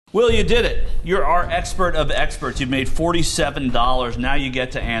Will, you did it. You're our expert of experts. You've made $47. Now you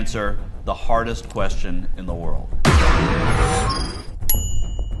get to answer the hardest question in the world.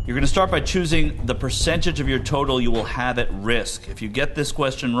 You're going to start by choosing the percentage of your total you will have at risk. If you get this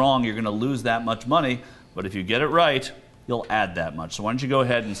question wrong, you're going to lose that much money. But if you get it right, you'll add that much. So why don't you go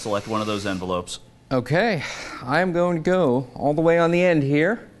ahead and select one of those envelopes. Okay, I'm going to go all the way on the end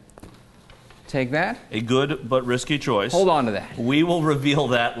here. Take that. A good but risky choice. Hold on to that. We will reveal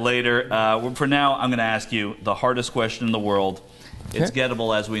that later. For now, I'm going to ask you the hardest question in the world. Okay. It's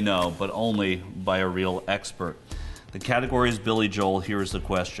gettable, as we know, but only by a real expert. The category is Billy Joel. Here is the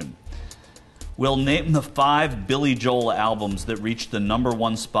question. Will, name the 5 Billy Joel albums that reached the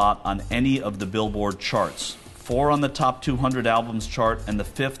 #1 spot on any of the Billboard charts. 4 on the top 200 albums chart and the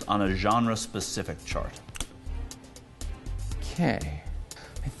 5th on a genre-specific chart. Okay.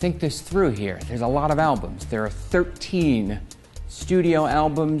 I think this through here. There's a lot of albums. There are 13 studio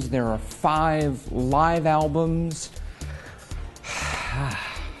albums. There are 5 live albums.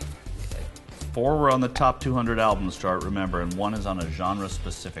 4 were on the top 200 albums chart, remember, and 1 is on a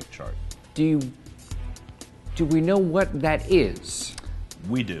genre-specific chart. Do we know what that is?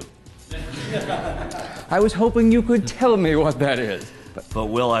 We do. I was hoping you could tell me what that is. But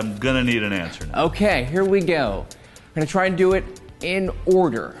Will, I'm going to need an answer now. Okay, here we go. I'm going to try and do it in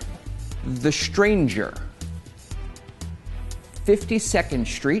order. The Stranger, 52nd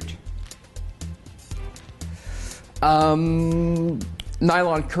Street, Nylon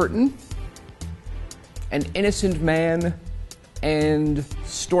Curtain, An Innocent Man, and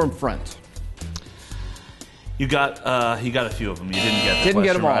Stormfront. You got a few of them. You didn't get the Didn't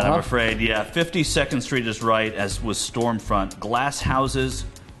get them all, right, huh? I'm afraid. Yeah, 52nd Street is right, as was Stormfront. Glass Houses,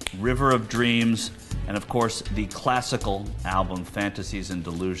 River of Dreams, and of course the classical album Fantasies and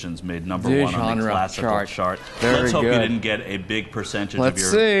Delusions made #1 on the classical chart. Let's hope you didn't get a big percentage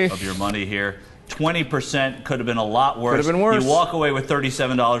of your money here. 20% could have been a lot worse. Could have been worse. You walk away with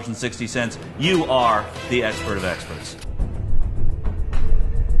 $37.60. You are the expert of experts.